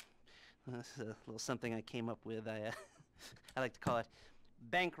is a little something I came up with. I like to call it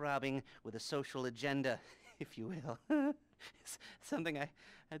bank robbing with a social agenda, if you will. It's something I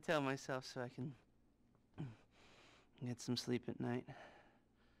tell myself so I can get some sleep at night.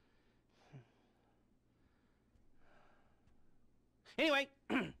 Anyway,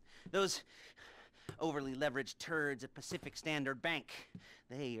 those overly leveraged turds at Pacific Standard Bank,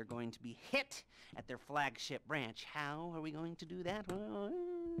 they are going to be hit at their flagship branch. How are we going to do that? Well,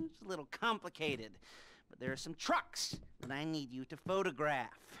 it's a little complicated, but there are some trucks that I need you to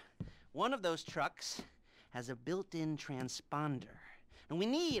photograph. One of those trucks has a built-in transponder. And we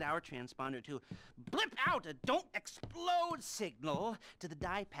need our transponder to blip out a don't explode signal to the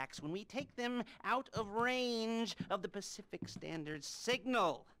die packs when we take them out of range of the Pacific Standard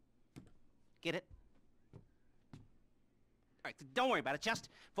signal. Get it? All right, don't worry about it. Just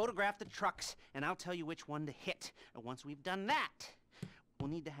photograph the trucks, and I'll tell you which one to hit. And once we've done that, we'll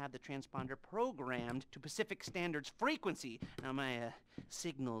need to have the transponder programmed to Pacific Standard's frequency. Now, my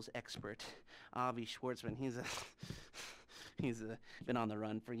signals expert, Avi Schwartzman, he's been on the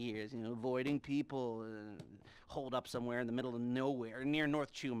run for years, you know, avoiding people, holed up somewhere in the middle of nowhere, near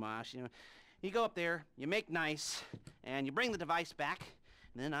North Chumash, you know. You go up there, you make nice, and you bring the device back,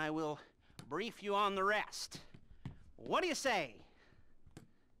 and then I will brief you on the rest. What do you say?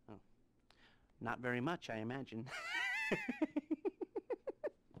 Oh, not very much, I imagine.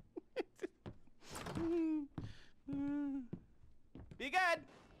 Be good.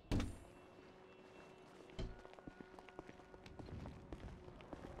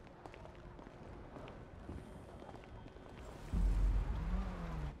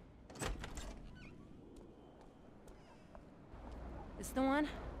 This the one?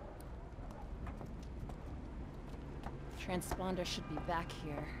 Transponder should be back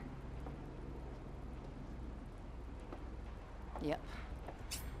here. Yep.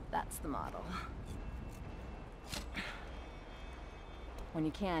 That's the model. When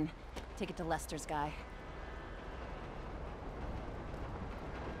you can, take it to Lester's guy.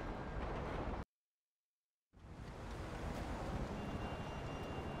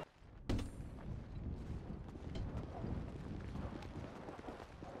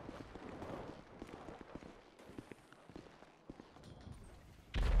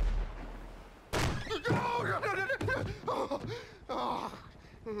 Oh,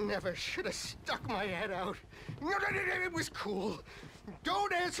 never should have stuck my head out. No, it was cool.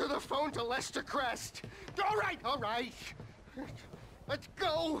 Don't answer the phone to Lester Crest. All right. Let's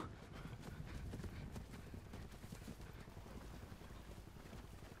go.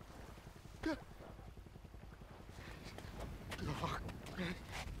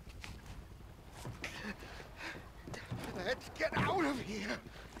 Let's get out of here.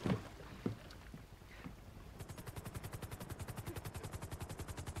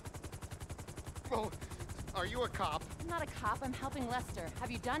 Oh, are you a cop? I'm not a cop, I'm helping Lester. Have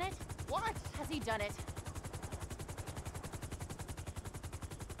you done it? What? Has he done it?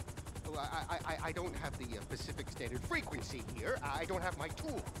 Oh, I don't have the Pacific Standard frequency here. I don't have my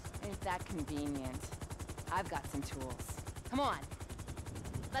tools. Ain't that convenient. I've got some tools. Come on.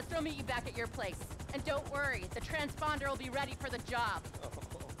 Lester will meet you back at your place. And don't worry, the transponder will be ready for the job.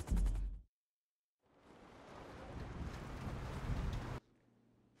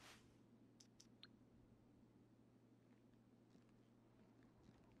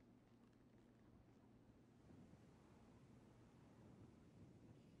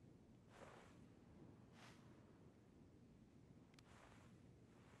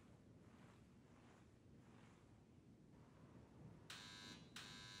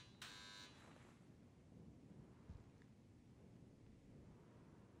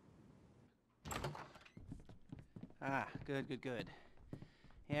 Ah, good.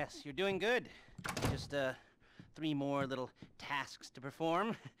 Yes, you're doing good. Just, 3 more little tasks to perform,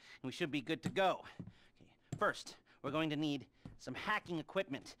 and we should be good to go. Okay, first, we're going to need some hacking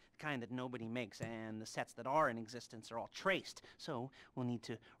equipment, the kind that nobody makes, and the sets that are in existence are all traced. So, we'll need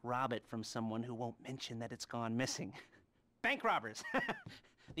to rob it from someone who won't mention that it's gone missing. Bank robbers!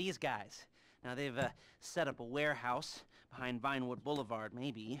 These guys. Now, they've, set up a warehouse behind Vinewood Boulevard,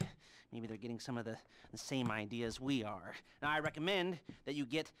 maybe. Maybe they're getting some of the same ideas we are. Now, I recommend that you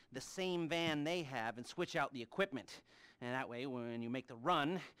get the same van they have and switch out the equipment. And that way, when you make the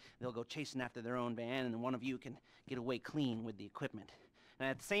run, they'll go chasing after their own van, and one of you can get away clean with the equipment. And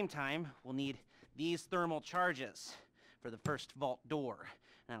at the same time, we'll need these thermal charges for the first vault door.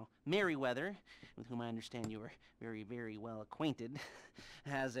 Now, Merriweather, with whom I understand you are very, very well acquainted,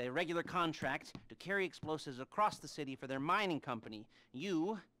 has a regular contract to carry explosives across the city for their mining company.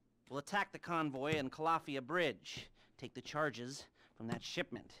 You will attack the convoy on Calafia Bridge, take the charges from that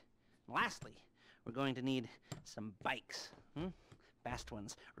shipment. And lastly, we're going to need some bikes. Fast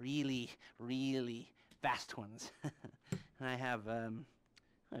ones. Really, really fast ones. And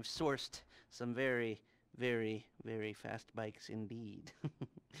I've sourced some very, very, very fast bikes indeed.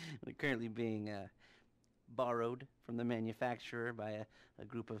 They're currently being borrowed from the manufacturer by a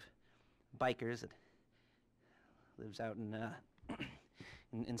group of bikers that lives out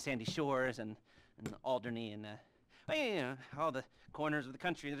in Sandy Shores and Alderney and well, you know, all the corners of the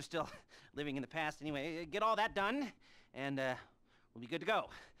country that are still living in the past. Anyway, get all that done, and we'll be good to go.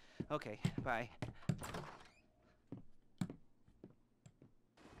 Okay, bye.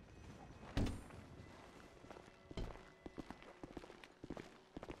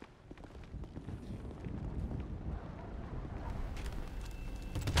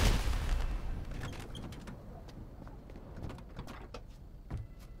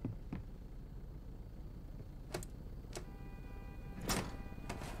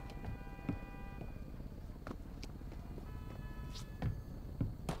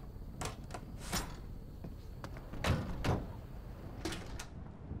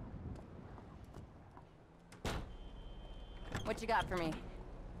 What you got for me?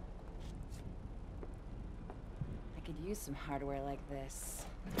 I could use some hardware like this.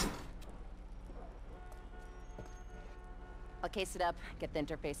 I'll case it up, get the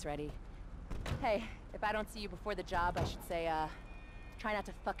interface ready. Hey, if I don't see you before the job, I should say, try not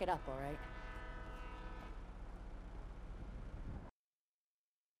to fuck it up, all right?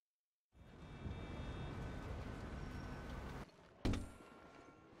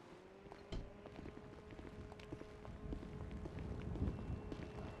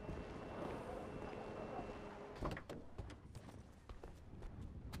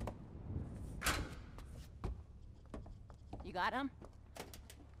 You got him?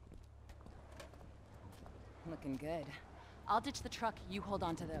 Looking good. I'll ditch the truck, you hold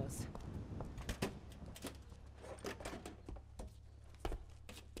on to those.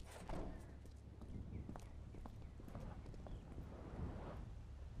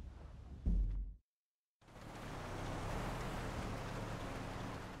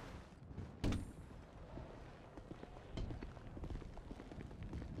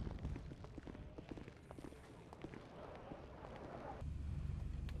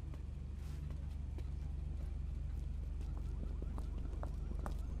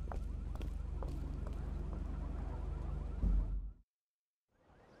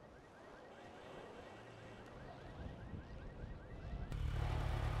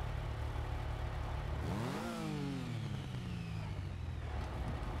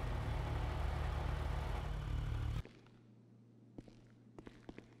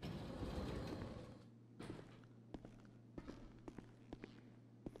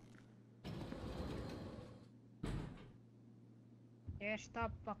 Jes,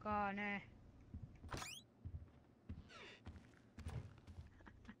 tappakaa ne.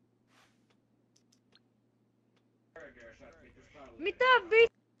 Mitä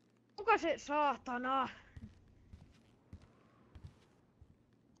vittu? Kuka se saatana?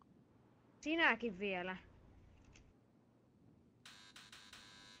 Sinäkin vielä.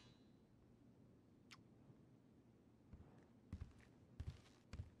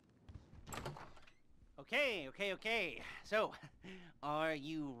 Okay. So, are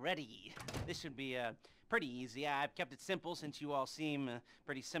you ready? This should be pretty easy. I've kept it simple since you all seem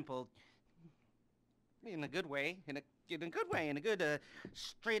pretty simple. In a good way. In a good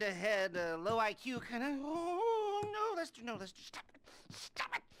straight ahead, low IQ kind of. Oh no, let's just stop it.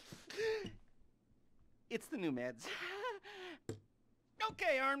 Stop it. It's the new meds.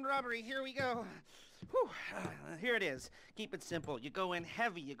 Okay, armed robbery. Here we go. Whew. Here it is. Keep it simple. You go in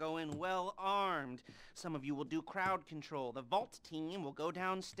heavy, you go in well armed. Some of you will do crowd control. The vault team will go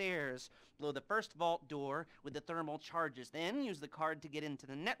downstairs, blow the first vault door with the thermal charges, then use the card to get into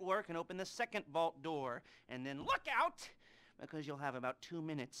the network and open the second vault door. And then look out, because you'll have about 2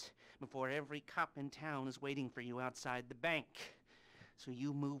 minutes before every cop in town is waiting for you outside the bank. So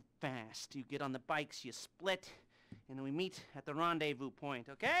you move fast. You get on the bikes, you split, and then we meet at the rendezvous point,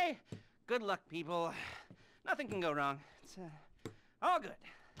 okay? Good luck, people. Nothing can go wrong. It's all good.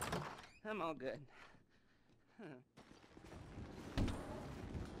 I'm all good. Huh.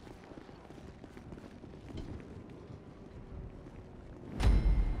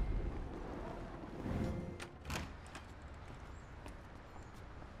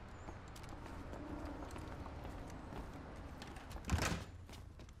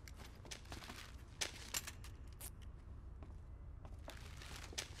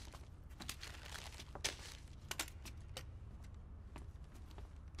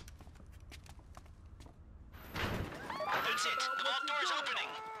 That's it. The vault door is opening.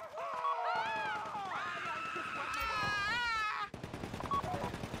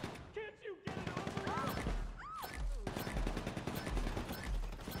 Can't you get it over?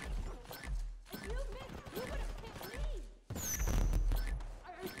 If you missed, you would have hit me. I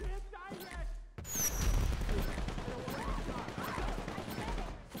can't die yet.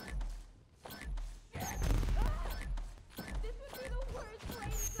 This would be the worst way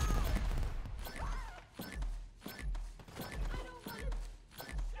to die. I don't want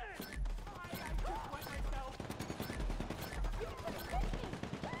to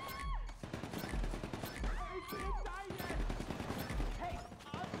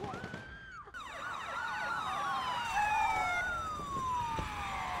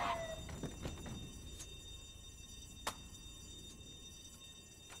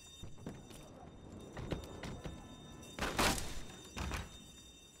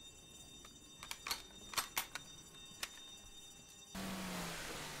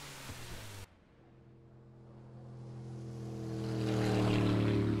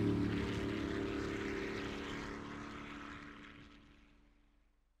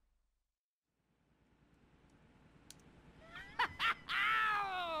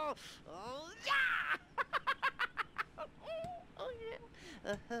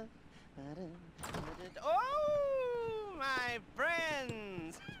Oh, my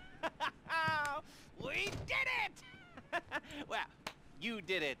friends! We did it! Well, you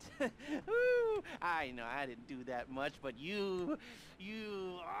did it. Woo! I know I didn't do that much, but you.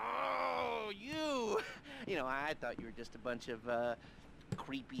 You know, I thought you were just a bunch of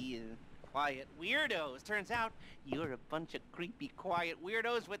creepy and quiet weirdos. Turns out you're a bunch of creepy, quiet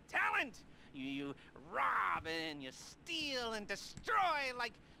weirdos with talent. You rob and you steal and destroy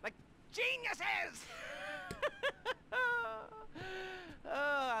like geniuses. Oh,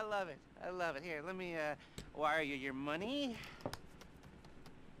 I love it. I love it. Here, let me wire you your money.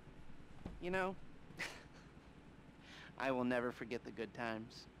 You know, I will never forget the good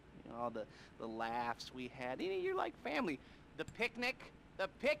times. You know, all the laughs we had. You know, you're like family. The picnic,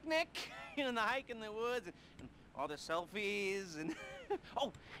 you know, the hike in the woods, and all the selfies, and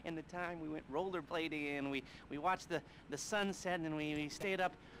oh, and the time we went rollerblading, and we watched the sunset, and we stayed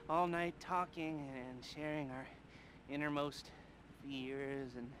up all night talking and sharing our innermost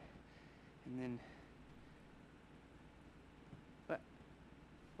fears, and then what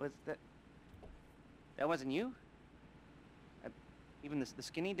was that? That wasn't you? Even the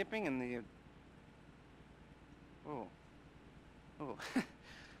skinny dipping and the... Oh.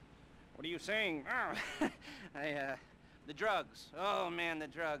 What are you saying? Oh. The drugs. Oh, man, the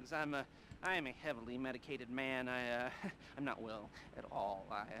drugs. I am a heavily medicated man. I'm not well at all.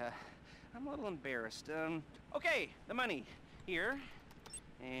 I'm a little embarrassed. Okay, the money. Here.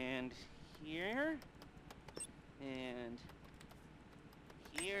 And here. And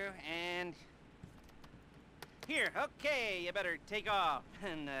here. And... Here, okay, you better take off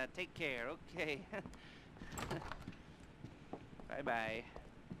and take care, okay. Bye-bye.